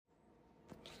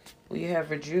We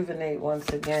have Rejuvenate once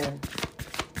again.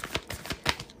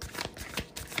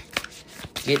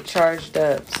 Get charged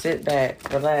up. Sit back.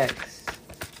 Relax.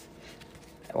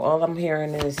 All I'm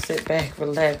hearing is sit back,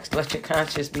 relax, let your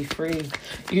conscience be free.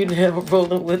 You now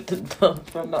rolling with the dump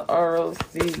from the ROC.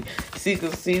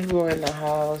 Seagull in the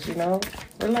house,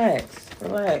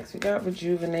 Relax. We got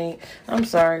Rejuvenate. I'm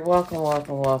sorry.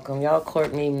 Welcome. Y'all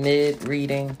caught me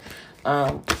mid-reading.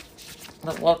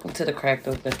 But welcome to the Cracked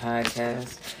Open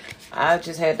Podcast. I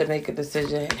just had to make a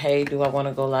decision. Hey, do I want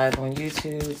to go live on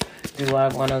YouTube? Do I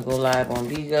want to go live on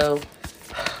Vigo?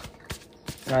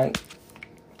 Right?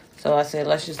 So I said,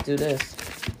 let's just do this.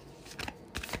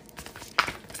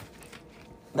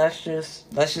 Let's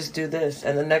just do this.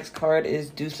 And the next card is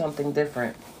do something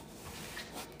different.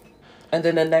 And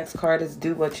then the next card is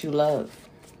do what you love.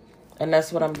 And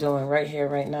that's what I'm doing right here,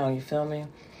 right now. You feel me?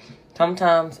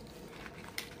 Sometimes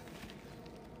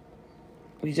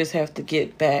we just have to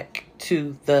get back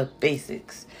to the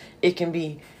basics. It can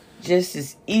be just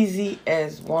as easy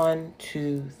as 1,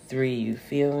 2, 3. You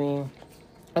feel me?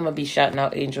 I'm going to be shouting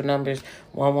out angel numbers.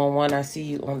 111, I see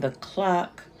you on the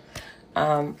clock.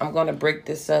 I'm going to break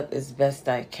this up as best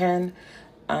I can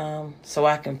so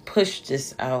I can push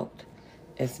this out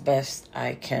as best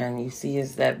I can. You see,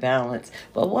 it's that balance.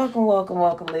 But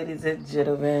welcome, ladies and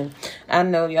gentlemen. I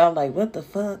know y'all like, what the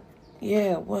fuck?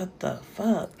 Yeah, what the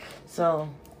fuck? So,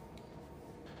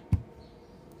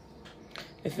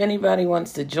 if anybody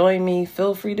wants to join me,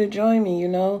 feel free to join me,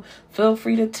 Feel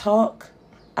free to talk.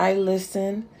 I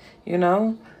listen,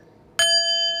 That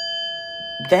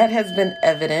has been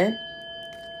evident.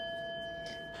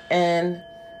 And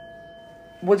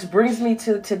which brings me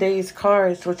to today's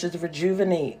cards, which is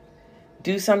Rejuvenate.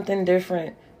 Do something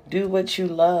different. Do what you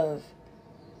love.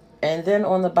 And then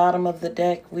on the bottom of the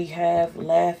deck, we have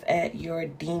Laugh at Your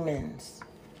Demons.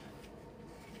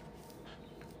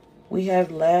 We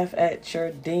have Laugh at Your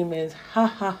Demons. Ha,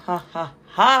 ha, ha, ha,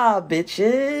 ha,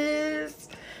 bitches.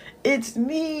 It's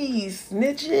me,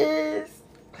 snitches.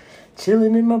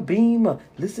 Chilling in my Beamer,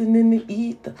 listening to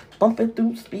ether, bumping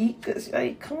through speakers.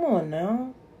 Hey, come on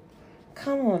now.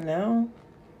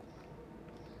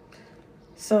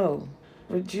 So,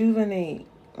 Rejuvenate.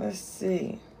 Let's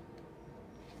see.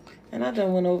 And I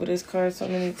done went over this card so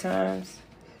many times.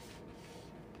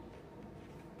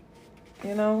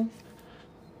 It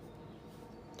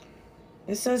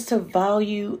says to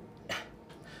value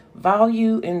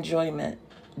enjoyment.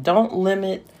 Don't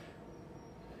limit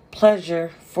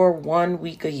pleasure for 1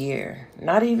 week a year.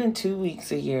 Not even 2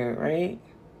 weeks a year, right?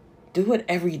 Do it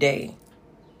every day.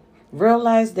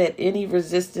 Realize that any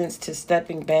resistance to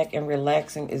stepping back and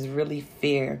relaxing is really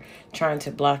fear trying to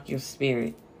block your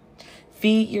spirit.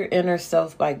 Feed your inner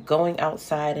self by going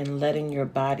outside and letting your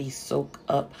body soak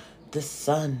up the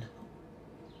sun.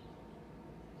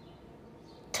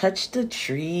 Touch the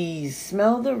trees,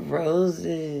 smell the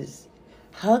roses,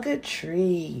 hug a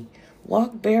tree,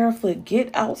 walk barefoot,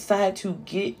 get outside to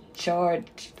get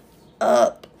charged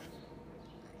up.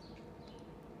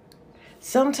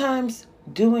 Sometimes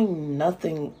doing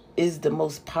nothing is the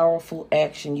most powerful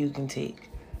action you can take.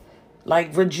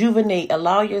 Like rejuvenate,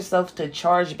 allow yourself to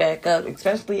charge back up,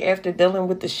 especially after dealing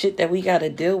with the shit that we got to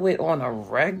deal with on a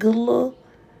regular.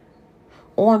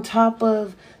 On top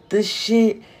of the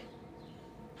shit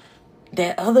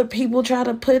that other people try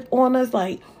to put on us,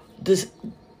 like this,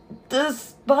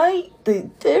 despite the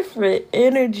different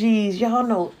energies, y'all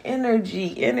know energy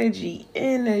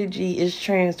is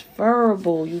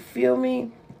transferable. You feel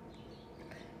me?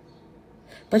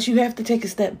 But you have to take a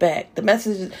step back. The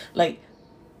message is like,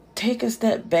 take a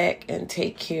step back and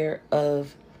take care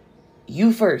of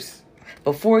you first.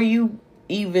 Before you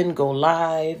even go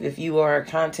live, if you are a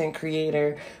content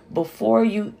creator, before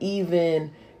you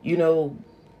even,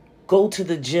 go to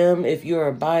the gym, if you're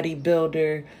a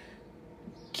bodybuilder,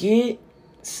 get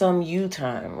some you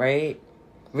time, right?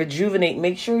 Rejuvenate.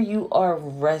 Make sure you are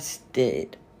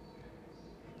rested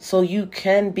so you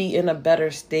can be in a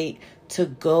better state to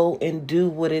go and do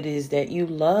what it is that you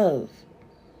love.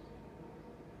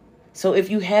 So if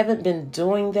you haven't been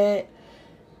doing that,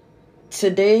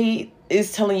 today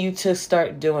is telling you to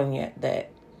start doing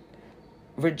that.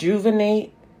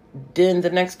 Rejuvenate. Then the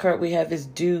next card we have is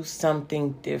do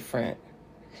something different.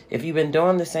 If you've been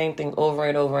doing the same thing over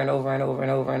and over and over and over and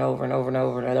over and over and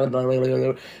over and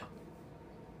over,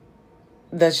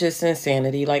 that's just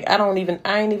insanity. Like I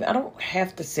don't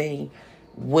have to say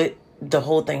what the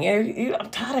whole thing. I'm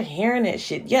tired of hearing that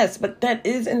shit. Yes, but that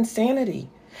is insanity.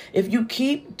 If you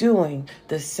keep doing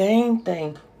the same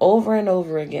thing over and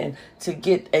over again to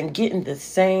getting the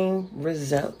same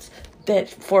results, That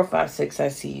 456, I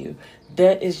see you.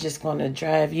 That is just going to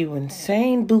drive you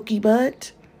insane, Bookie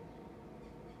butt.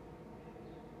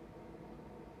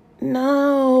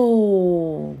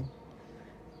 No.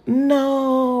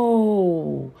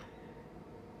 No.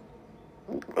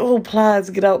 Oh,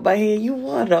 Plies, get out my head. You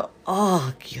want to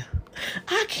argue.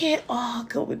 I can't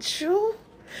argue with you.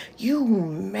 You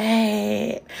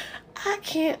mad. I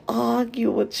can't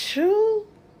argue with you.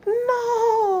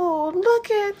 No, look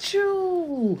at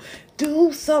you.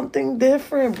 Do something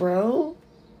different, bro.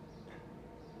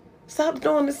 Stop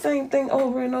doing the same thing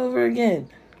over and over again.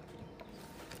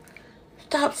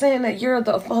 Stop saying that you're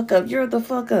the fuck up. You're the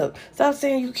fuck up. Stop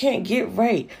saying you can't get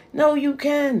right. No, you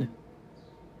can.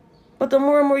 But the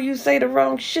more and more you say the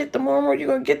wrong shit, the more and more you're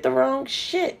going to get the wrong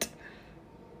shit.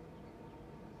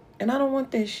 And I don't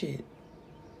want that shit.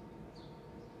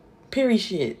 Period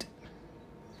shit.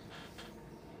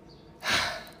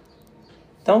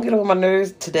 Don't get on my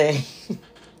nerves today.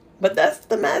 But that's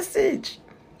the message.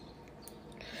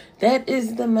 That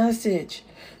is the message.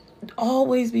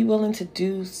 Always be willing to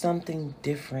do something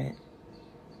different.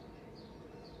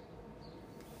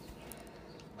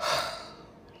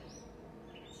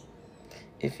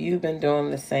 If you've been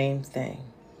doing the same thing,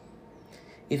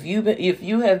 if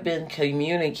you have been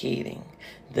communicating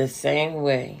the same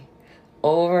way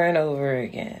over and over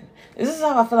again, this is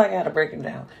how I feel like I got to break it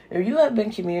down. If you have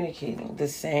been communicating the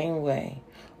same way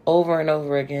over and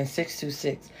over again,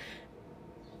 626,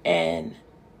 and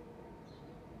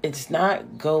it's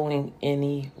not going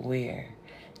anywhere,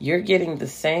 you're getting the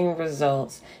same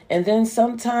results, and then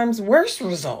sometimes worse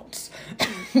results.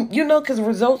 Because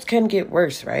results can get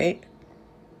worse, right?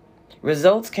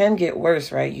 Results can get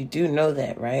worse, right? You do know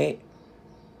that, right?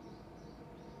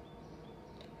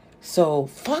 So,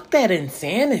 fuck that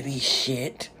insanity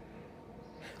shit.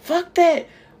 Fuck that.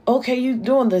 Okay, you're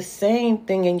doing the same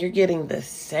thing and you're getting the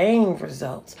same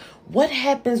results. What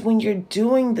happens when you're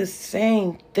doing the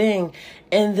same thing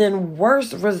and then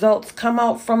worse results come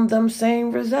out from them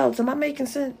same results? Am I making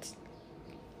sense?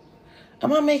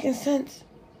 Am I making sense?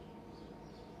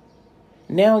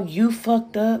 Now you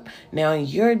fucked up. Now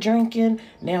you're drinking.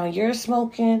 Now you're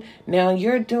smoking. Now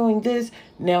you're doing this.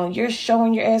 Now you're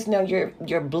showing your ass. Now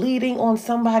you're bleeding on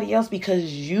somebody else because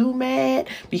you mad.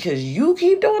 Because you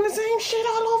keep doing the same shit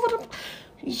all over the...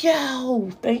 Yo,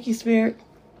 thank you, Spirit.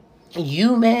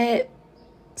 You mad?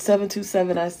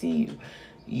 727, I see you.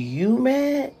 You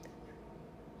mad?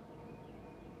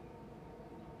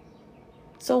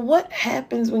 So what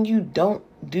happens when you don't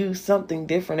do something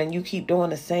different and you keep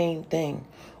doing the same thing,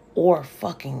 or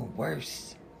fucking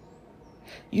worse?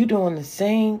 You doing the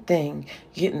same thing,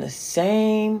 getting the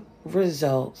same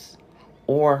results,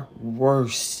 or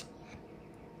worse.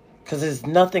 Because there's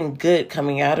nothing good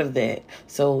coming out of that.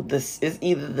 So this is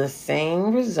either the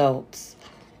same results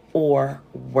or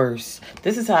worse.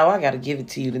 This is how I got to give it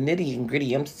to you, the nitty and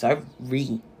gritty. I'm sorry.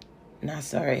 Not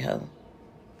sorry, ho.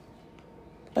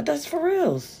 But that's for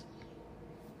reals.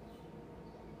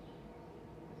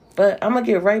 But I'm gonna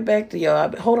get right back to y'all.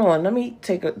 Hold on, let me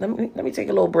take a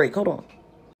little break. Hold on.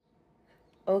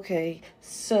 Okay,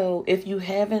 so if you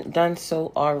haven't done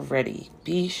so already,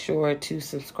 be sure to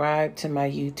subscribe to my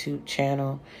YouTube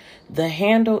channel. The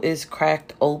handle is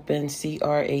Cracked Open,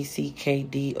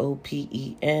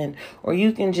 CrackDopen, or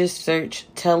you can just search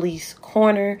Telly's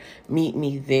Corner. Meet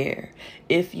me there.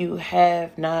 If you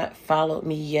have not followed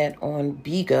me yet on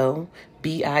Bigo,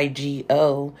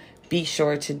 Bigo, be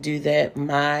sure to do that.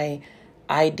 My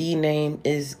ID name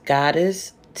is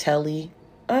Goddess Telly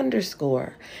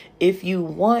 _. If you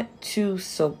want to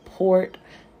support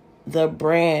the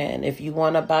brand, if you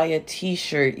want to buy a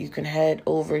t-shirt, you can head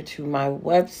over to my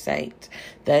website.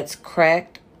 That's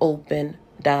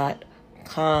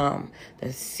crackedopen.com.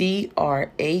 That's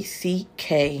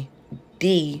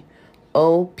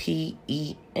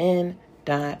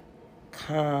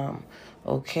crackedopen.com.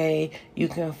 Okay, you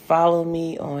can follow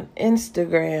me on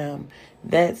Instagram.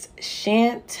 That's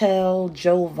Chantel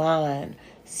Jovan,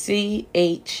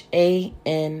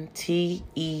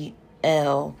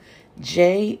 ChantelJovon.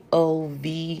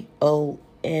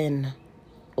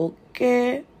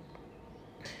 Okay?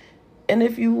 And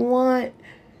if you want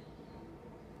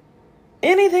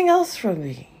anything else from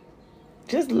me,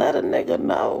 just let a nigga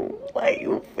know. Like,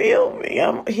 you feel me?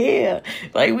 I'm here.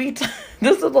 Like, this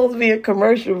is supposed to be a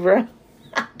commercial, bro.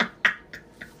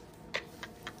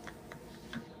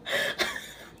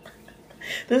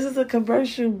 This is a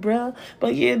commercial, bro.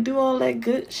 But yeah, do all that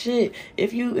good shit.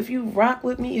 If you rock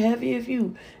with me heavy, if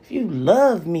you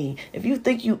love me, if you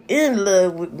think you in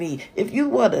love with me, if you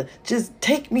wanna just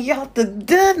take me out to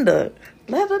dinner,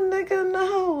 let a nigga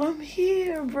know I'm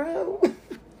here, bro.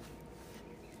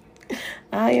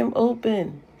 I am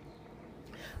open.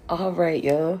 All right,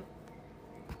 y'all.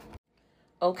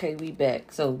 Okay, we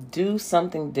back. So do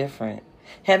something different.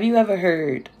 Have you ever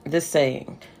heard the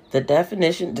saying? The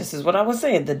definition, this is what I was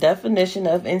saying. The definition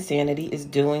of insanity is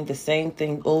doing the same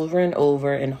thing over and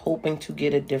over and hoping to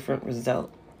get a different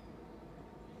result.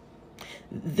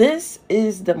 This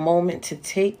is the moment to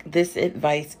take this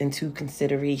advice into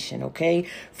consideration, okay?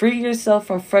 Free yourself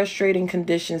from frustrating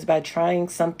conditions by trying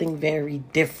something very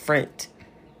different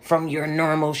from your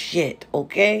normal shit,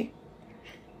 okay?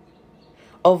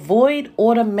 Avoid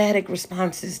automatic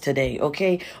responses today,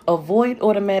 okay? Avoid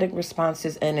automatic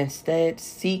responses and instead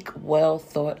seek well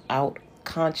thought out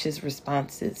conscious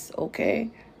responses,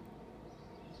 okay?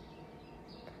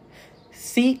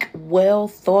 Seek well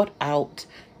thought out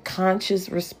conscious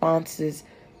responses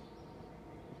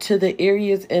to the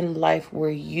areas in life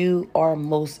where you are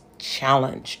most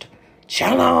challenged.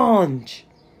 Challenge!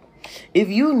 If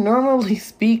you normally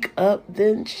speak up,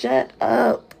 then shut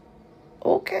up,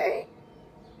 okay?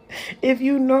 If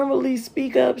you normally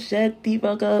speak up, shut the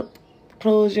fuck up.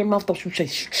 Close your mouth. Don't you say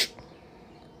shh.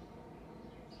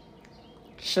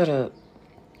 Shut up.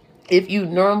 If you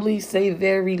normally say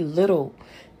very little,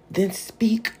 then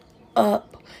speak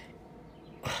up.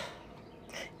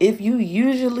 If you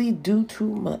usually do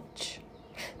too much,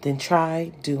 then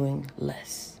try doing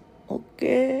less.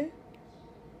 Okay?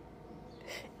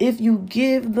 If you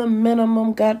give the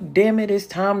minimum, God damn it, it's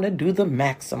time to do the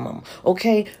maximum.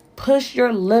 Okay? Push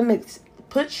your limits.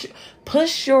 Push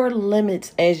your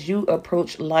limits as you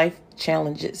approach life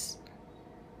challenges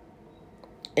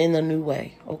in a new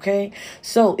way, okay?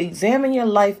 So examine your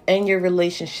life and your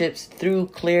relationships through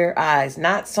clear eyes,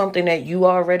 not something that you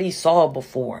already saw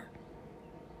before.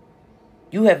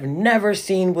 You have never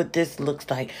seen what this looks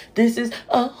like. This is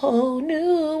a whole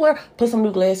new world. Put some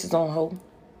new glasses on, ho.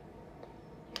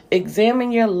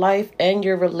 Examine your life and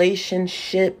your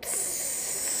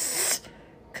relationships.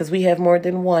 Because we have more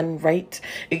than one, right?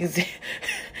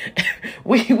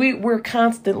 We're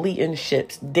constantly in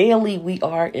ships. Daily we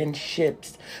are in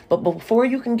ships. But before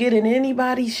you can get in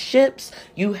anybody's ships,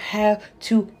 you have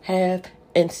to have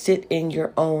and sit in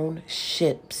your own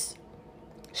ships.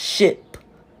 Ships.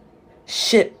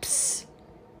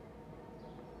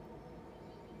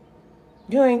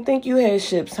 You ain't think you had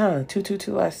ships, huh?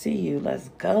 222, I see you. Let's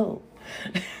go.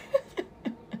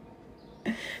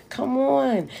 Come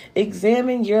on.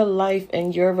 Examine your life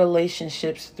and your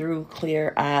relationships through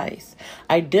clear eyes.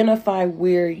 Identify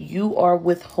where you are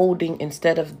withholding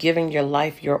instead of giving your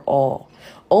life your all.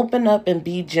 Open up and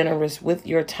be generous with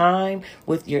your time,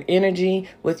 with your energy,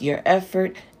 with your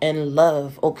effort and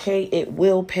love. Okay? It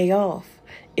will pay off.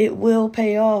 It will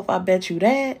pay off. I bet you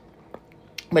that.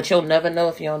 But you'll never know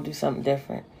if you don't do something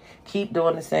different. Keep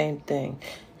doing the same thing.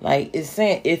 Like it's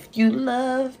saying, if you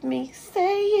love me,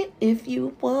 say it. If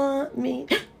you want me,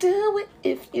 do it.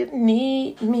 If you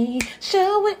need me,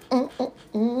 show it.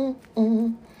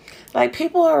 Like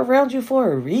people are around you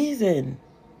for a reason.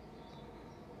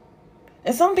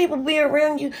 And some people be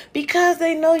around you because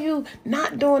they know you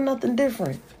not doing nothing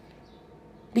different.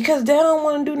 Because they don't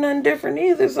want to do nothing different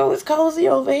either. So it's cozy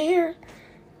over here.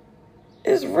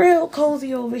 It's real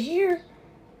cozy over here.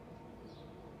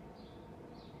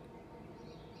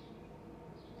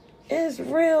 It's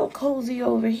real cozy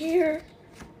over here.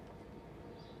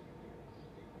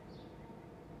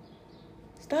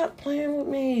 Stop playing with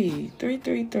me.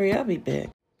 333, I'll be back.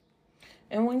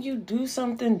 And when you do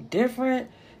something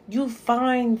different, you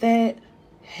find that,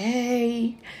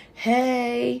 hey,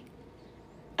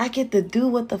 I get to do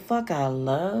what the fuck I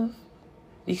love.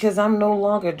 Because I'm no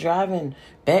longer driving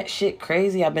batshit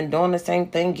crazy. I've been doing the same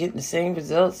thing, getting the same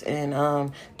results. And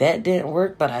that didn't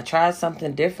work. But I tried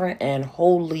something different. And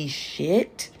holy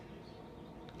shit.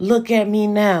 Look at me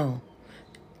now.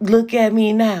 Look at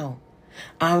me now.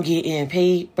 I'm getting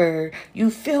paper. You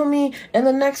feel me? And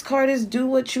the next card is do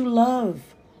what you love.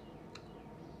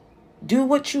 Do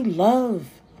what you love.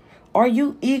 Are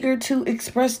you eager to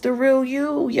express the real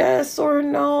you? Yes or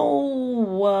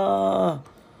no?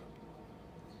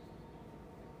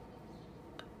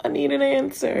 I need an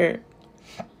answer.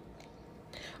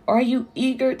 Are you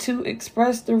eager to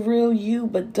express the real you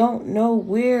but don't know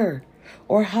where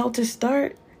or how to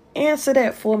start? Answer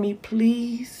that for me,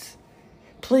 please.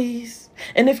 Please.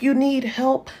 And if you need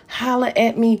help, holler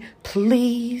at me,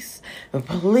 please.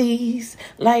 Please.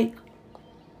 Like,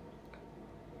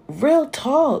 real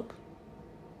talk.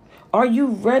 Are you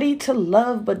ready to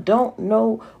love but don't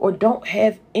know or don't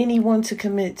have anyone to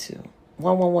commit to?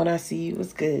 111, I see you.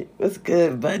 What's good? What's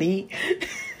good, buddy?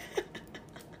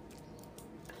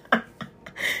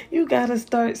 You gotta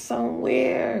start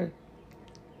somewhere.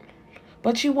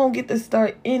 But you won't get to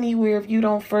start anywhere if you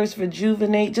don't first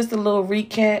rejuvenate. Just a little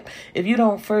recap. If you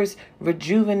don't first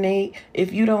rejuvenate,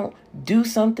 if you don't do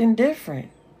something different.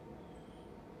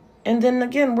 And then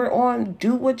again, we're on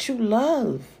do what you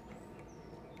love.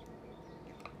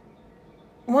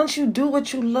 Once you do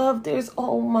what you love, there's,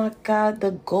 oh my God,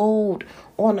 the gold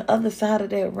on the other side of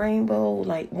that rainbow.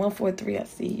 Like 143, I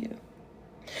see you.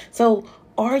 So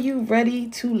are you ready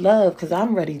to love? Because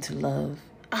I'm ready to love.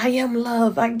 I am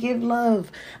love. I give love.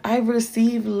 I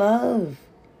receive love.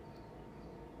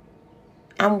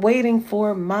 I'm waiting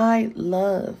for my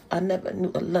love. I never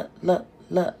knew a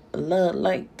love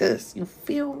like this. You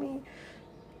feel me?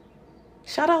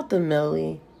 Shout out to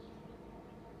Millie.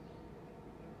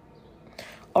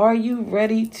 Are you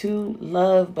ready to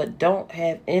love but don't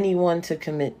have anyone to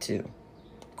commit to?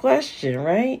 Question,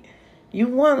 right? You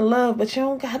want love, but you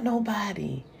don't got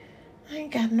nobody. I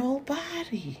ain't got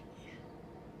nobody.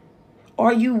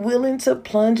 Are you willing to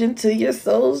plunge into your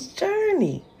soul's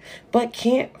journey, but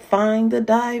can't find the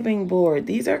diving board?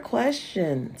 These are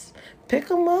questions. Pick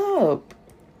them up.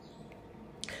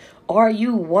 Are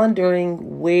you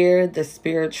wondering where the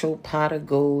spiritual pot of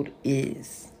gold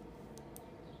is?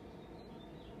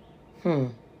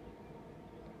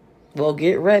 Well,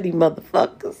 get ready,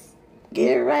 motherfuckers.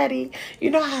 Get ready. You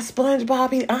know how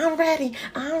SpongeBob is. I'm ready.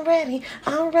 I'm ready.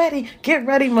 I'm ready. Get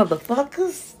ready,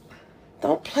 motherfuckers.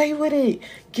 Don't play with it.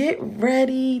 Get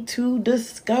ready to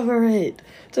discover it.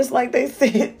 Just like they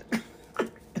said.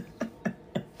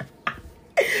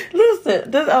 Listen,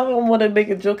 I don't want to make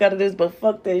a joke out of this, but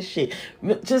fuck that shit.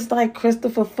 Just like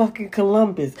Christopher fucking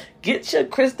Columbus. Get your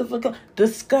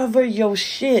discover your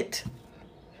shit.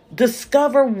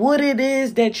 Discover what it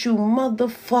is that you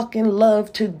motherfucking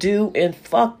love to do and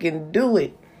fucking do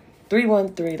it.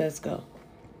 313, let's go.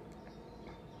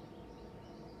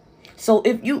 So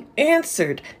if you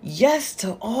answered yes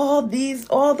to all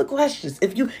the questions,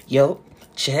 if you,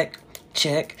 check.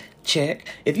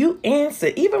 If you answer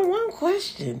even one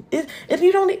question, if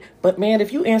you don't need, but man,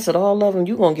 if you answered all of them,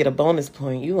 you're going to get a bonus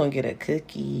point. You're going to get a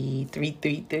cookie,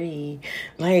 333.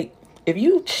 Like, if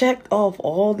you checked off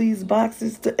all these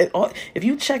boxes, if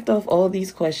you checked off all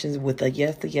these questions with a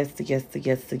yes,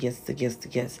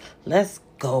 let's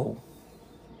go.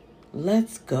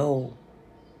 Let's go.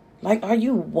 Like, are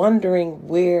you wondering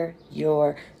where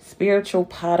your spiritual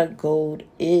pot of gold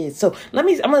is? So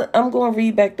I'm going to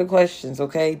read back the questions,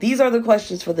 okay? These are the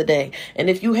questions for the day. And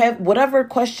if you have whatever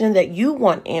question that you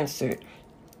want answered,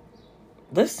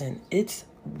 listen, it's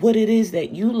what it is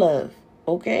that you love,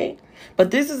 okay?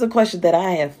 But this is a question that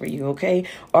I have for you, okay?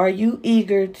 Are you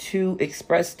eager to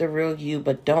express the real you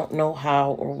but don't know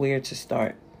how or where to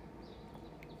start?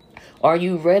 Are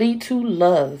you ready to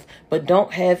love but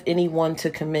don't have anyone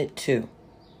to commit to?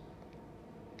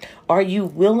 Are you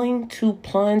willing to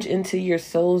plunge into your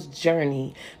soul's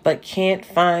journey but can't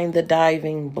find the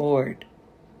diving board?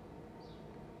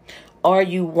 Are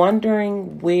you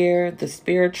wondering where the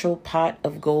spiritual pot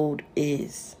of gold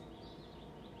is?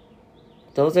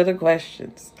 Those are the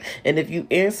questions. And if you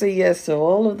answer yes to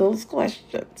all of those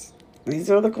questions, these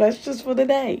are the questions for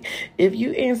today. If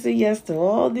you answer yes to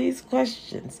all these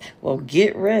questions, well,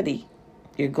 get ready.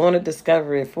 You're going to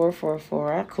discover it.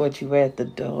 444, I caught you at the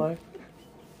door.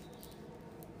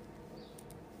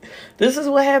 This is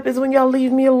what happens when y'all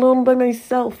leave me alone by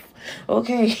myself.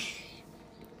 Okay.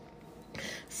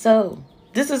 So,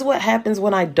 this is what happens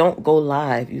when I don't go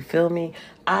live. You feel me?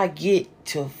 I get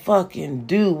to fucking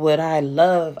do what I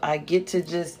love. I get to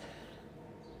just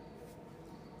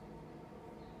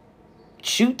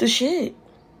shoot the shit.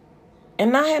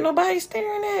 And not have nobody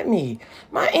staring at me.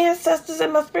 My ancestors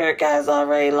and my spirit guides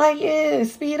already like, yeah,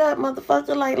 speed up,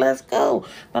 motherfucker. Like, let's go.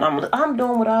 But I'm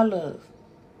doing what I love.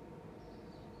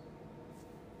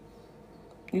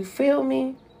 You feel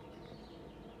me?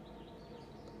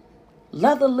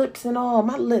 Leather lips and all.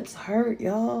 My lips hurt,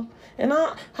 y'all. And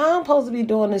how I'm supposed to be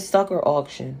doing this sucker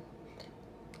auction?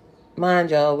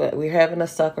 Mind y'all, we're having a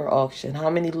sucker auction. How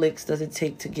many licks does it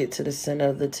take to get to the center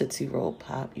of the Tootsie Roll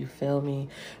Pop? You feel me?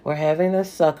 We're having a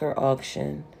sucker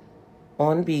auction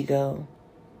on Bigo.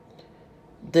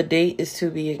 The date is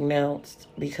to be announced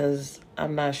because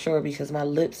I'm not sure because my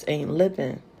lips ain't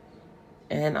lipping.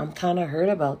 And I'm kind of hurt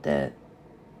about that.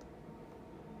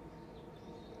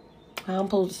 How I'm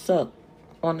supposed to suck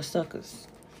on the suckers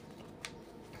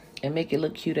and make it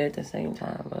look cute at the same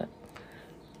time, but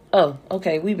oh,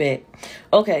 okay, we back.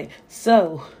 Okay,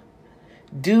 so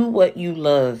do what you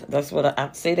love. That's what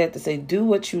I say that to say. Do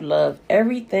what you love.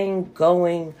 Everything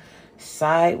going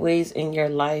sideways in your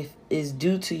life is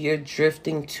due to your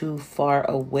drifting too far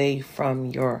away from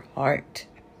your heart.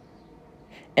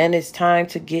 and it's time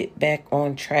to get back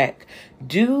on track.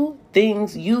 Do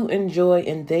things you enjoy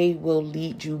and they will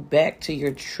lead you back to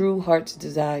your true heart's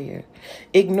desire.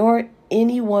 Ignore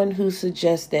anyone who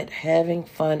suggests that having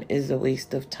fun is a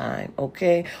waste of time,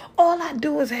 okay? All I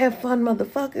do is have fun,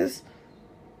 motherfuckers.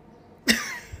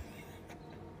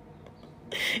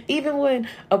 Even when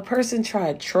a person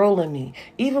tried trolling me,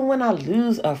 even when I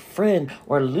lose a friend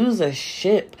or lose a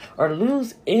ship or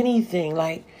lose anything,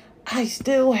 like, I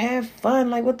still have fun.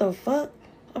 Like, what the fuck?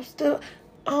 I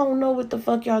don't know what the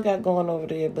fuck y'all got going over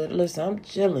there, but listen, I'm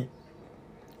chilling.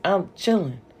 I'm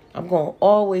going to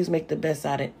always make the best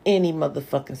out of any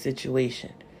motherfucking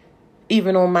situation.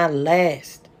 Even on my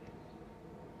last.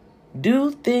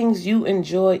 Do things you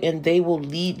enjoy and they will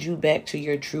lead you back to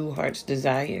your true heart's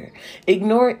desire.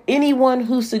 Ignore anyone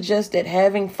who suggests that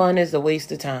having fun is a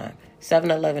waste of time.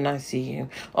 7-Eleven, I see you.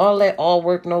 All that all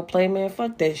work, no play, man.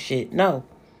 Fuck that shit. No.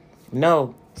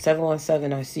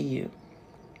 717, I see you.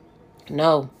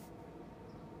 No.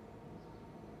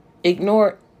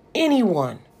 Ignore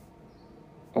anyone.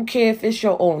 I don't care if it's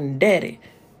your own daddy.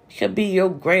 It could be your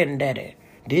granddaddy.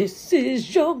 This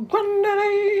is your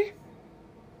granddaddy.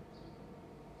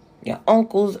 Your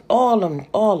uncles, all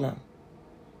of them.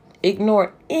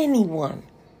 Ignore anyone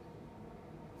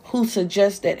who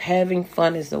suggests that having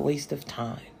fun is a waste of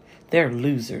time. They're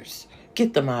losers.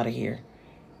 Get them out of here.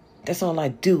 That's all I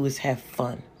do is have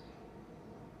fun.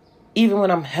 Even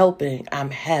when I'm helping, I'm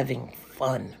having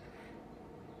fun.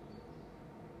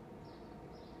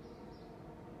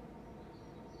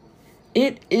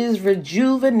 It is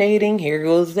rejuvenating. Here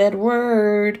goes that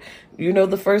word. You know,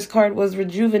 the first card was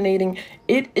rejuvenating.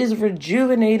 It is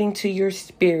rejuvenating to your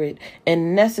spirit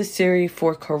and necessary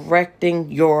for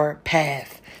correcting your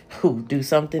path. Who do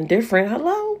something different?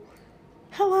 Hello.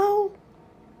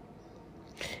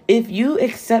 If you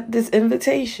accept this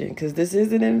invitation, because this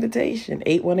is an invitation,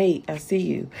 818, I see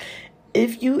you.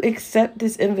 If you accept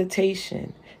this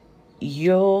invitation,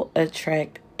 you'll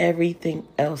attract everything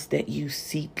else that you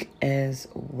seek as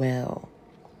well.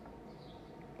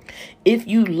 If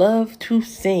you love to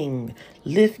sing,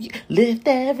 lift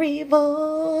every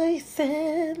voice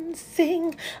and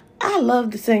sing. I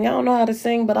love to sing. I don't know how to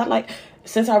sing, but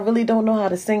since I really don't know how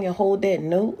to sing and hold that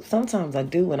note, sometimes I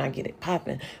do when I get it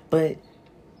popping, but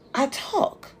I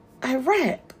talk, I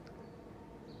rap.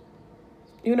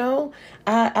 You know,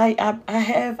 I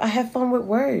have fun with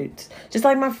words. Just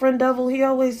like my friend Devil, he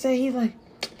always say, he's like,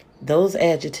 those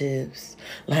adjectives,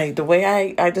 like the way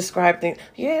I describe things.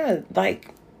 Yeah,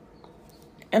 like,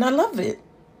 and I love it.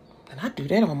 And I do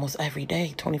that almost every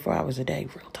day, 24 hours a day,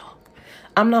 real talk.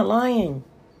 I'm not lying.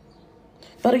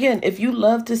 But again, if you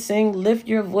love to sing, lift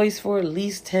your voice for at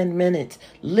least 10 minutes.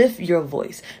 Lift your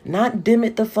voice, not dim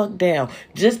it the fuck down.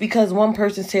 Just because one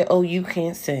person said, oh, you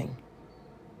can't sing.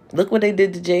 Look what they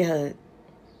did to J Hud.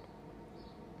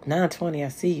 920, I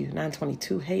see you.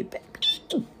 922, hey, baby.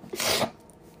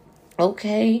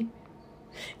 Okay.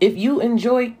 If you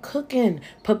enjoy cooking,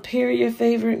 prepare your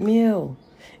favorite meal.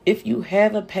 If you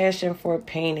have a passion for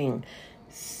painting,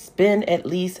 spend at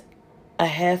least a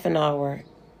half an hour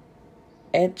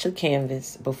at your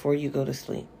canvas before you go to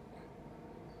sleep.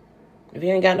 If you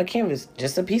ain't got no canvas,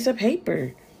 just a piece of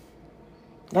paper.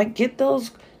 Like, get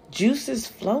those juices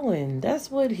flowing.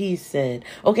 That's what he said.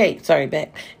 Okay, sorry,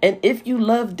 back. And if you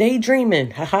love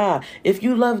daydreaming, if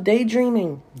you love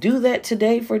daydreaming, do that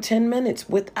today for 10 minutes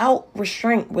without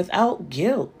restraint, without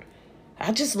guilt.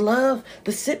 I just love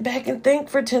to sit back and think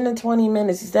for 10 to 20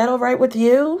 minutes. Is that all right with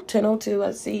you? 1002,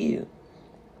 I see you.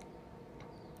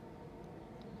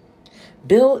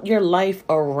 Build your life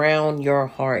around your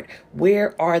heart.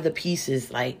 Where are the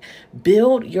pieces? Like,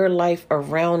 build your life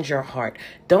around your heart.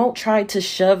 Don't try to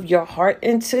shove your heart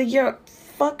into your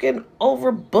fucking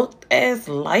overbooked ass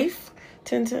life.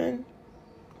 1010.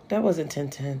 That wasn't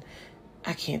 1010.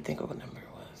 I can't think of what number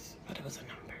it was, but it was a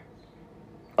number.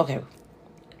 Okay.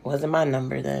 Wasn't my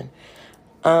number then.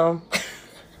 All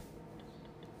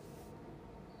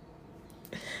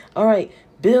right.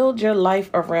 Build your life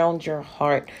around your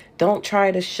heart. Don't try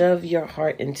to shove your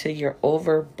heart into your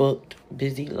overbooked,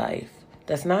 busy life.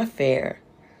 That's not fair.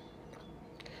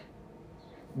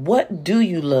 What do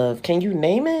you love? Can you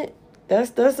name it?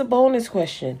 That's a bonus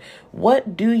question.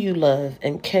 What do you love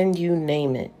and can you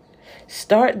name it?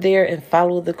 Start there and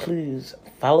follow the clues.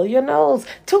 Follow your nose.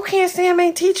 Toucan Sam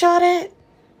ain't teach y'all that.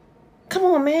 Come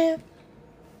on, man.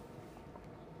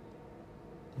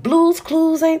 Blues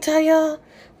Clues ain't tell y'all.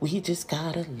 We just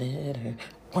got a letter.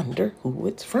 Wonder who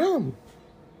it's from.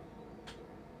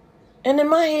 And in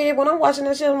my head, when I'm watching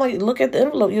that shit, I'm like, look at the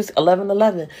envelope. It's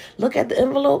 1111. Look at the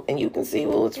envelope and you can see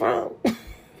who it's from.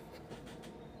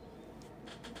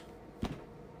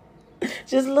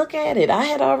 Just look at it. I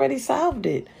had already solved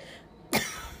it.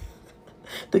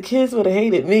 The kids would have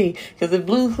hated me because if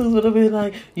Bluetooth would have been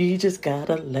like, you just got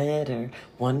a letter.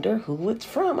 Wonder who it's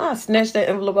from. I snatched that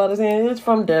envelope out of his hand. It's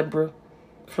from Deborah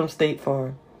from State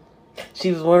Farm.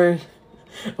 She was worried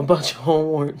about your home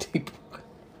warranty.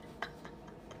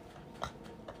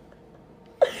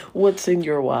 What's in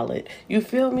your wallet? You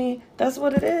feel me? That's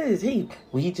what it is.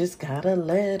 We just got a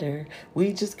letter.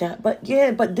 But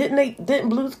didn't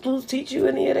Blue's Clues teach you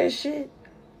any of that shit?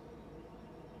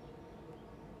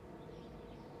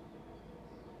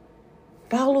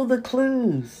 Follow the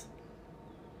clues.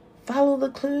 Follow the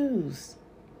clues.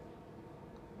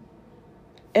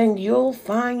 And you'll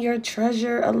find your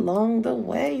treasure along the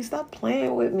way. Stop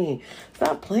playing with me.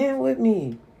 Stop playing with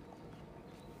me.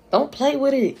 Don't play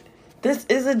with it. This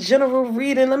is a general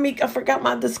reading. I forgot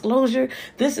my disclosure.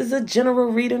 This is a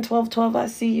general reading. 1212, I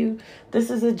see you.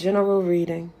 This is a general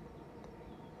reading.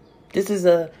 This is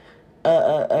a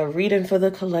reading for the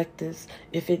collectives.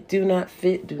 If it do not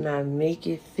fit, do not make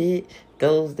it fit.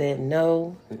 Those that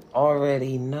know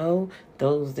already know.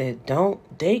 Those that don't,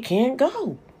 they can't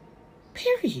go.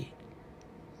 Period.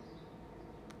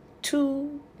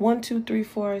 1, 2, 3,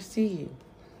 4, I see you.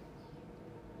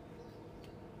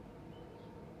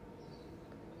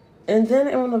 And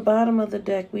then on the bottom of the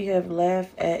deck, we have laugh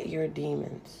at your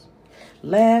demons.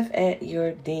 Laugh at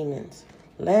your demons.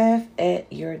 Laugh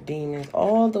at your demons.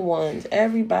 All the ones,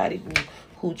 everybody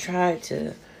who tried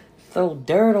to throw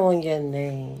dirt on your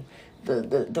name.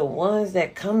 The ones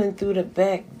that coming through the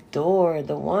back door.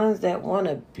 The ones that want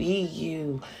to be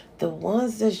you. The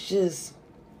ones that's just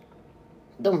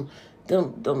them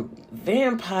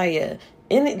vampire,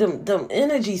 them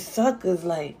energy suckers.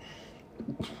 Like,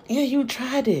 yeah, you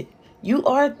tried it. You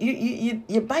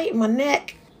bite my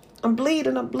neck. I'm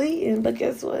bleeding. But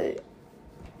guess what?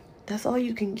 That's all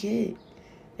you can get,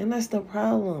 and that's the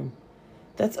problem.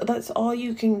 That's all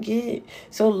you can get.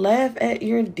 So laugh at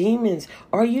your demons.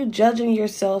 Are you judging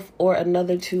yourself or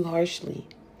another too harshly?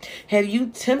 Have you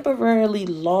temporarily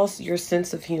lost your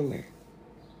sense of humor?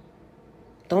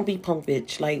 Don't be punk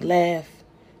bitch. Like, laugh.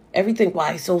 Everything,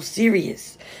 why so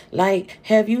serious? Like,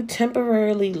 have you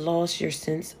temporarily lost your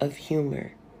sense of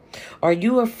humor? Are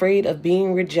you afraid of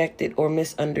being rejected or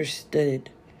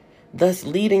misunderstood, thus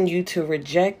leading you to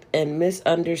reject and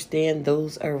misunderstand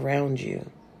those around you?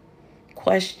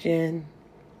 Question.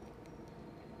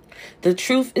 The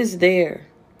truth is there.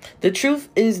 The truth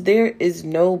is there is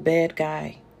no bad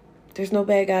guy. There's no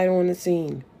bad guy on the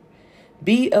scene.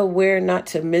 Be aware not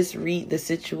to misread the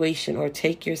situation or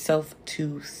take yourself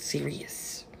too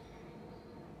serious.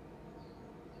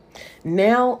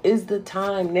 Now is the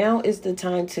time. Now is the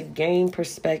time to gain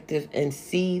perspective and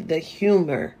see the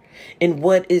humor in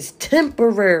what is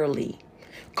temporarily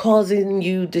causing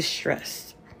you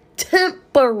distress.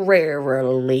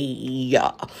 Temporarily.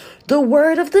 The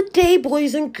word of the day,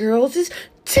 boys and girls, is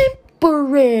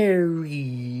temporary.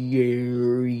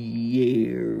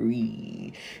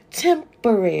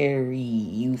 Temporary.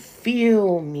 You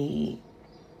feel me?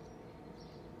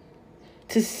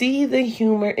 To see the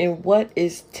humor in what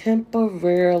is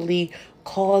temporarily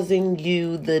causing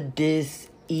you the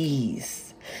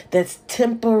dis-ease. That's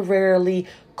temporarily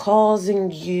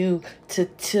causing you to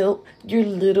tilt your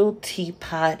little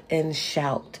teapot and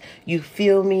shout. You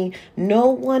feel me? No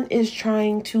one is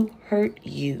trying to hurt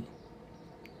you.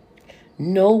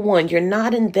 No one. You're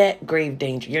not in that grave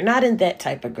danger. You're not in that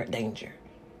type of danger.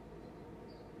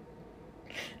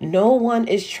 No one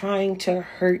is trying to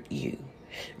hurt you.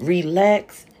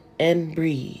 Relax and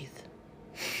breathe.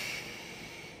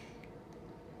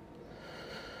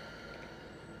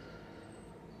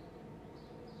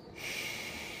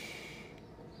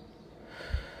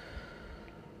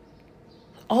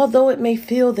 Although it may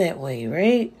feel that way,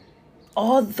 right?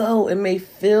 Although it may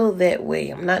feel that way.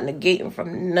 I'm not negating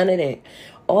from none of that.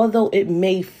 Although it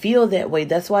may feel that way.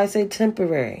 That's why I say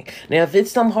temporary. Now, if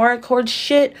it's some hardcore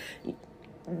shit,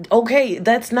 okay,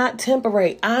 that's not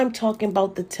temporary. I'm talking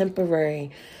about the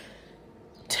temporary.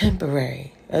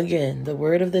 Temporary. Again, the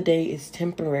word of the day is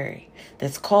temporary.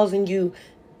 That's causing you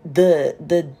the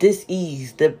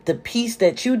dis-ease, the peace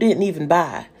that you didn't even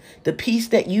buy, the peace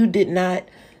that you did not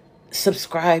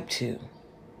subscribe to.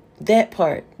 That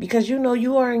part, because you know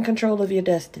you are in control of your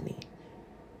destiny.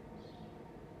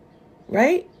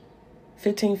 Right?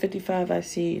 1555, I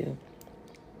see you.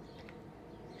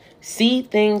 See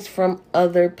things from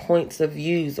other points of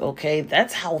views, okay?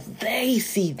 That's how they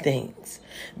see things.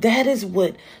 That is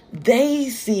what they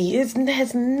see. It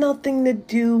has nothing to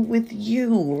do with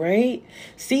you, right?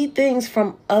 See things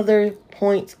from other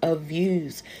points of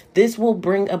views. This will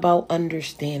bring about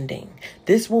understanding.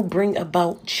 This will bring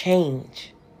about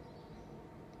change.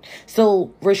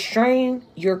 So restrain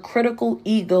your critical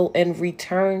ego and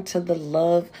return to the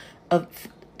love of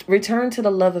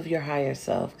your higher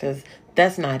self, because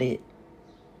that's not it.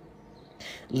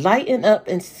 Lighten up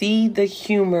and see the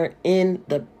humor in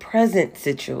the present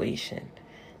situation.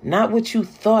 Not what you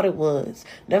thought it was.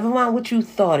 Never mind what you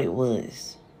thought it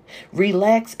was.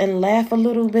 Relax and laugh a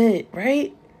little bit,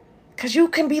 right? Because you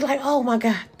can be like, oh my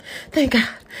God, thank God.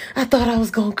 I thought I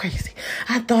was going crazy.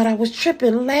 I thought I was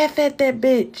tripping. Laugh at that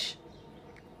bitch.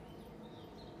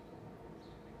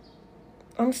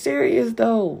 I'm serious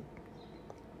though.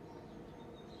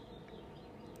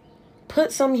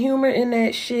 Put some humor in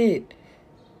that shit.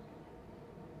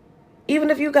 Even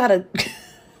if you gotta...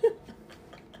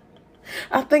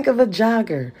 I think of a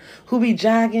jogger who be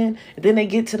jogging, and then they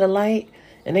get to the light,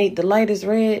 and the light is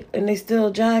red, and they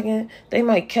still jogging. They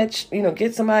might get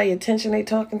somebody's attention, they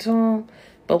talking to them.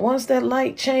 But once that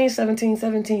light changed,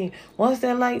 1717, once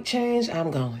that light changed,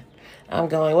 I'm going.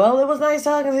 Well, it was nice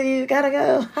talking to you. Gotta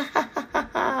go.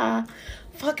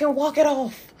 Fucking walk it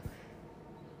off.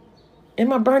 In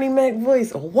my Bernie Mac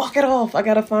voice, walk it off. I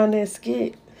gotta find that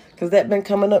skit. Because that been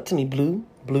coming up to me. Blue.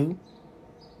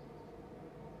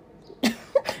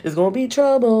 It's gonna be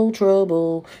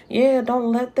trouble. Yeah,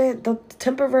 don't let the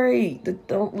temporary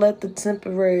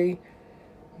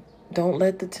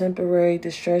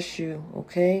distress you,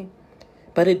 okay?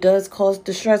 But it does cause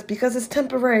distress because it's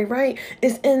temporary, right?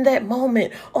 It's in that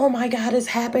moment. Oh my God, it's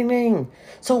happening.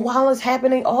 So while it's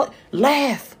happening,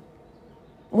 laugh.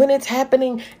 When it's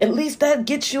happening, at least that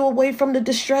gets you away from the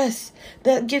distress.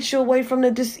 That gets you away from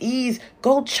the dis-ease.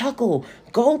 Go chuckle.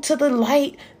 Go to the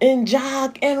light and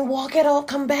jog and walk it all.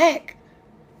 Come back.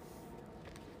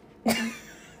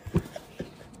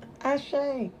 Ashe.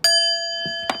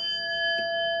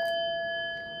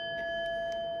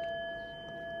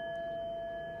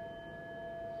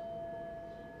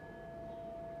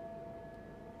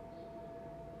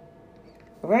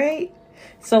 Right?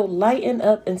 So lighten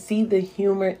up and see the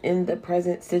humor in the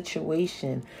present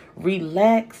situation.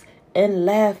 Relax and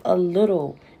laugh a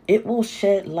little. It will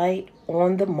shed light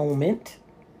on the moment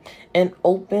and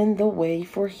open the way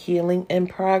for healing and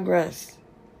progress.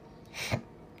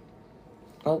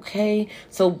 Okay,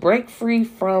 so break free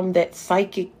from that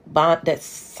psychic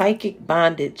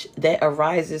bondage that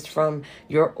arises from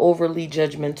your overly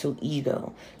judgmental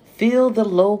ego. Feel the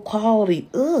low quality.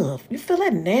 Ugh, you feel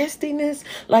that nastiness?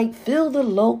 Like, feel the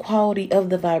low quality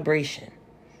of the vibration.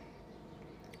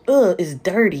 Ugh, it's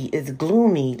dirty. It's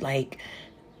gloomy. Like,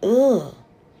 ugh.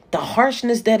 The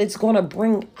harshness that it's going to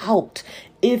bring out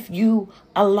if you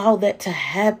allow that to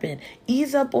happen.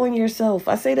 Ease up on yourself.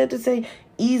 I say that to say,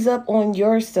 ease up on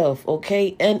yourself,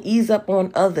 okay? And ease up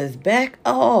on others. Back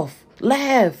off.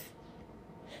 Laugh.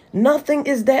 Nothing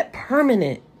is that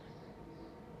permanent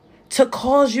to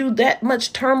cause you that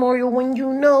much turmoil when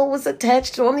you know it's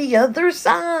attached on the other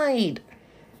side.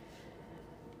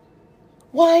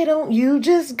 Why don't you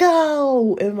just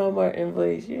go? In my Martin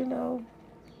voice,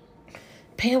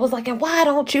 Pan was like, and why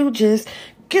don't you just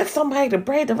get somebody to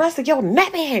braid the rest of your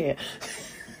nappy hair?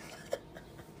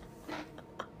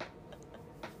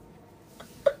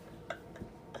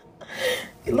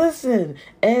 Listen,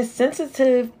 as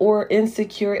sensitive or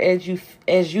insecure as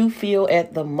you feel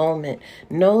at the moment,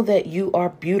 know that you are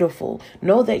beautiful.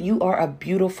 Know that you are a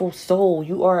beautiful soul.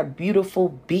 You are a beautiful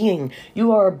being.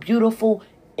 You are a beautiful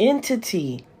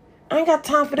entity. I ain't got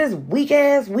time for this weak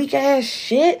ass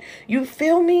shit. You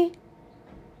feel me?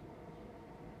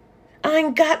 I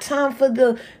ain't got time for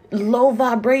the low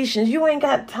vibrations. You ain't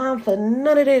got time for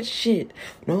none of that shit.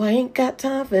 No, I ain't got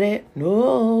time for that.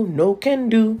 No can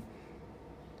do.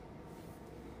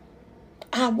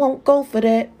 I won't go for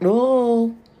that.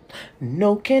 No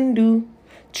can do.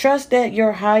 Trust that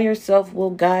your higher self will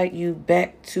guide you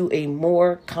back to a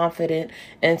more confident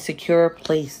and secure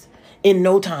place in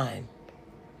no time.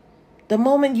 The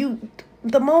moment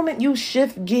you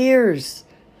shift gears,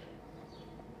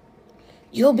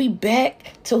 you'll be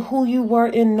back to who you were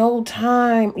in no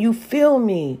time. You feel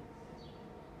me?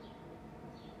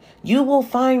 You will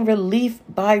find relief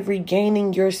by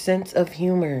regaining your sense of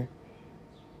humor.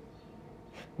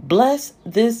 Bless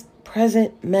this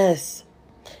present mess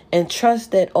and trust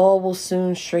that all will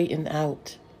soon straighten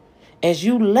out. As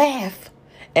you laugh,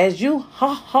 as you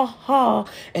ha ha ha,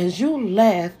 as you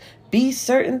laugh, be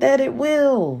certain that it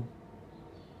will.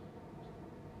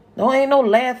 No, ain't no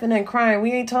laughing and crying.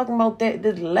 We ain't talking about that.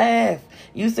 Just laugh.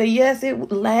 You say yes,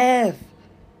 it laugh.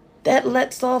 That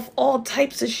lets off all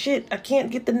types of shit. I can't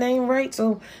get the name right,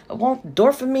 so I want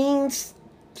dopamines,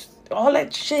 all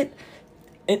that shit,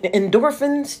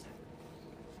 endorphins.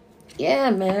 Yeah,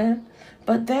 man.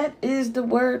 But that is the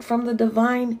word from the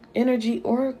Divine Energy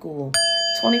Oracle.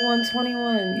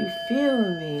 2121. You feel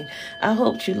me? I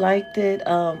hope you liked it.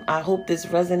 I hope this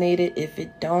resonated. If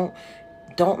it don't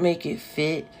make it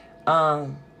fit.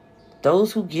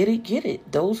 Those who get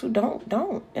it. Those who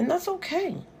don't. And that's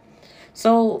okay.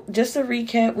 So just to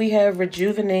recap, we have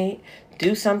rejuvenate,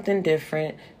 do something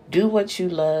different, do what you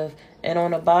love, and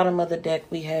on the bottom of the deck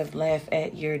we have laugh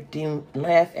at your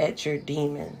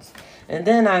demons. And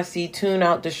then I see tune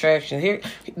out distractions. Here,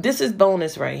 this is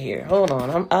bonus right here. Hold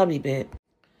on, I'll be back.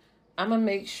 I'm gonna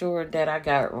make sure that I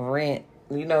got rant.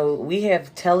 You know, we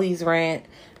have Telly's rant.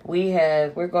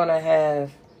 We're gonna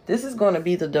have. This is gonna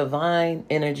be the Divine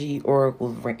Energy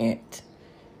Oracle rant.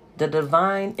 The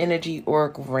Divine Energy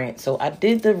Oracle rant. So I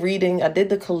did the reading. I did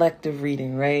the collective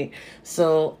reading, right?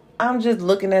 So I'm just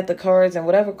looking at the cards, and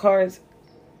whatever cards,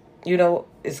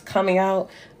 is coming out,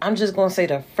 I'm just going to say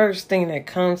the first thing that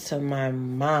comes to my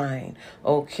mind.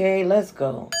 Okay, let's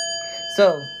go.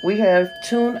 So we have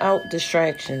tune out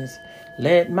distractions.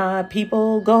 Let my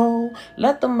people go.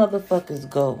 Let the motherfuckers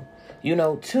go.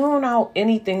 Tune out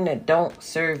anything that don't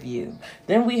serve you.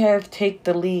 Then we have take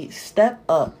the lead. Step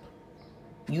up.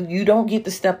 You don't get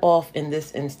to step off in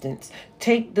this instance.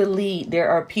 Take the lead. There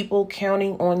are people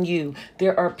counting on you.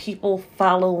 There are people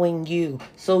following you.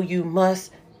 So you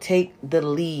must take the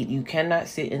lead. You cannot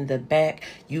sit in the back.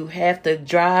 You have to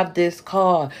drive this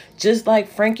car. Just like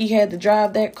Frankie had to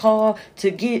drive that car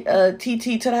to get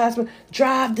TT to the hospital.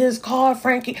 Drive this car,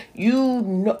 Frankie.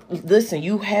 Listen,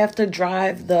 you have to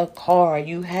drive the car.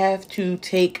 You have to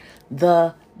take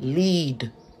the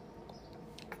lead.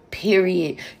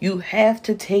 Period. You have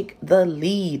to take the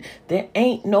lead. There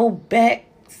ain't no back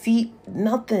seat,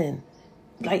 nothing.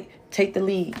 Like, take the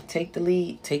lead, take the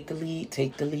lead, take the lead,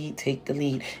 take the lead, take the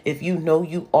lead. If you know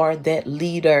you are that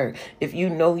leader, if you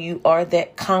know you are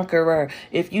that conqueror,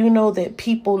 if you know that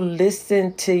people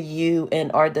listen to you and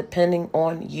are depending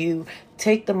on you,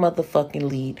 take the motherfucking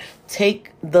lead.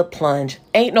 Take the plunge.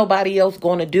 Ain't nobody else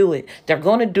going to do it. They're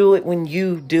going to do it when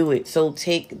you do it. So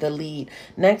take the lead.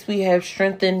 Next, we have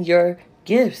strengthen your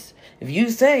gifts. If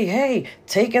you say, hey,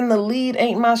 taking the lead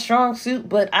ain't my strong suit,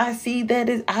 but I see that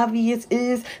it's obvious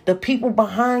is the people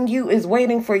behind you is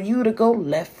waiting for you to go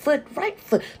left foot, right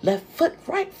foot, left foot,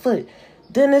 right foot.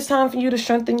 Then it's time for you to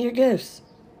strengthen your gifts.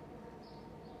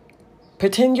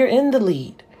 Pretend you're in the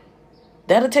lead.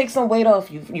 That'll take some weight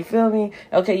off you. You feel me?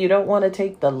 Okay, you don't want to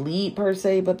take the lead per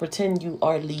se, but pretend you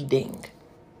are leading.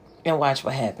 And watch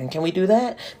what happens. Can we do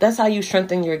that? That's how you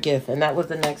strengthen your gift. And that was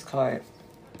the next card.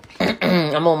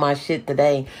 I'm on my shit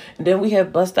today. And then we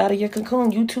have bust out of your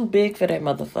cocoon. You too big for that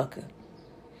motherfucker.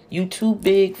 You too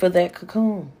big for that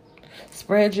cocoon.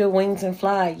 Spread your wings and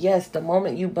fly. Yes, the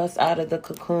moment you bust out of the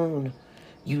cocoon,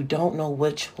 you don't know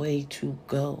which way to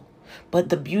go. But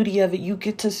the beauty of it, you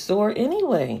get to soar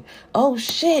anyway. Oh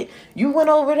shit, you went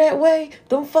over that way?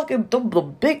 Them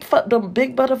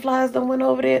big butterflies that went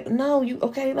over there. No,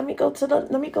 let me go to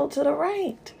the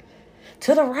right.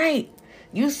 To the right.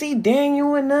 You see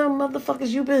Daniel and them motherfuckers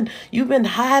you've been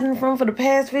hiding from for the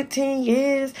past 15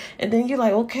 years, and then you're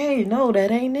like, okay, no,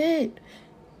 that ain't it.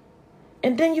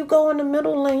 And then you go in the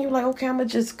middle lane, you're like, okay, I'ma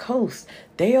just coast.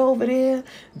 They over there,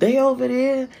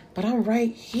 but I'm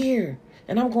right here.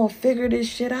 And I'm going to figure this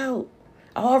shit out.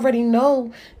 I already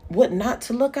know what not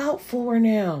to look out for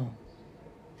now.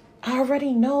 I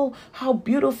already know how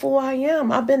beautiful I am.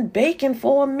 I've been baking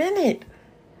for a minute.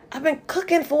 I've been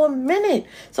cooking for a minute.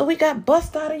 So we got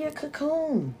bust out of your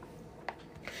cocoon.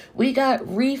 We got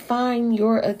refine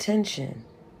your attention.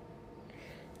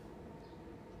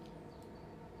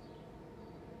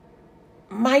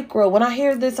 Micro. When I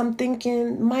hear this, I'm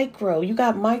thinking micro. You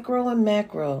got micro and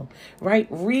macro, right?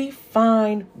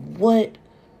 Refine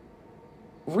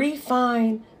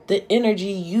the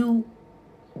energy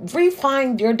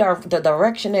refine the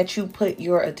direction that you put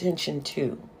your attention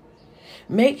to.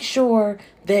 Make sure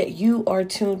that you are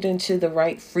tuned into the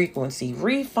right frequency.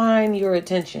 Refine your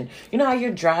attention. You know how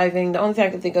you're driving? The only thing I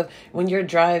can think of when you're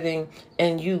driving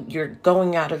and you're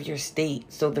going out of your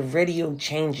state. So the radio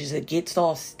changes. It gets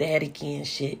all staticky and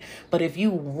shit. But if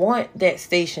you want that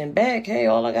station back, hey,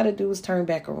 all I got to do is turn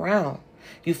back around.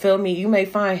 You feel me? You may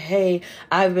find, hey,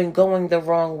 I've been going the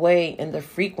wrong way and the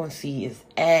frequency is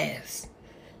ass.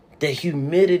 The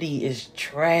humidity is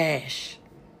trash.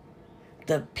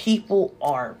 The people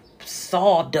are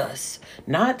sawdust.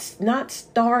 Not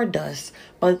stardust,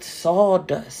 but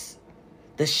sawdust.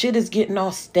 The shit is getting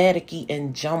all staticky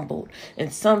and jumbled.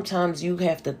 And sometimes you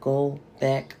have to go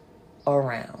back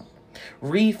around.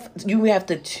 You have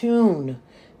to tune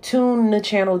the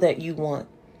channel that you want.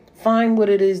 Find what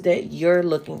it is that you're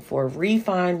looking for.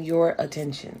 Refine your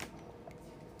attention.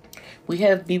 We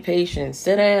have be patient.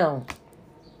 Sit down.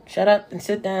 Shut up and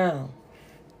sit down.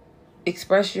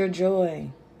 Express your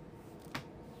joy.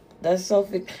 That's so.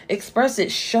 Express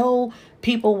it. Show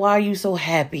people why you so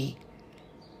happy.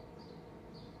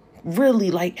 Really,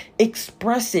 like,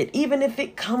 express it. Even if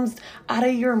it comes out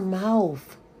of your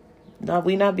mouth. No,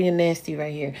 we not being nasty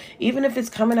right here. Even if it's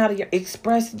coming out of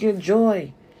express your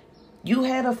joy. You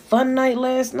had a fun night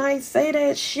last night. Say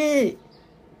that shit.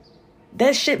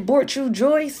 That shit brought you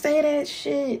joy. Say that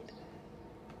shit.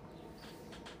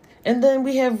 And then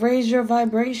we have raise your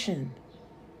vibration.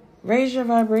 Raise your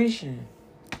vibration.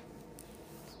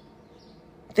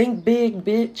 Think big,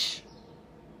 bitch.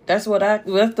 That's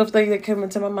the thing that came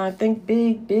into my mind. Think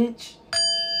big, bitch.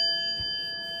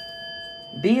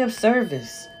 Be of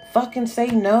service. Fucking say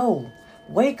no.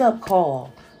 Wake up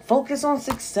call. Focus on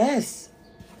success.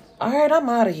 All right, I'm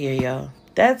out of here, y'all.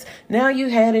 Now you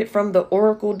had it from the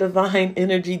Oracle Divine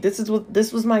Energy.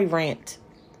 This was my rant.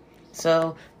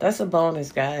 So that's a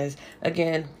bonus, guys.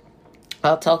 Again,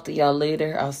 I'll talk to y'all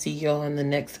later. I'll see y'all in the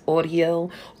next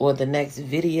audio or the next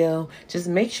video. Just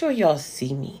make sure y'all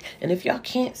see me. And if y'all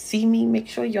can't see me, make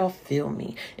sure y'all feel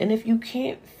me. And if you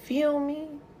can't feel me,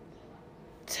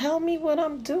 tell me what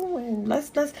I'm doing.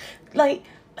 Let's like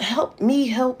help me,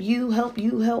 help you, help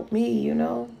you, help me, you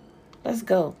know? Let's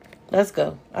go.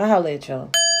 I'll holler at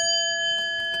y'all.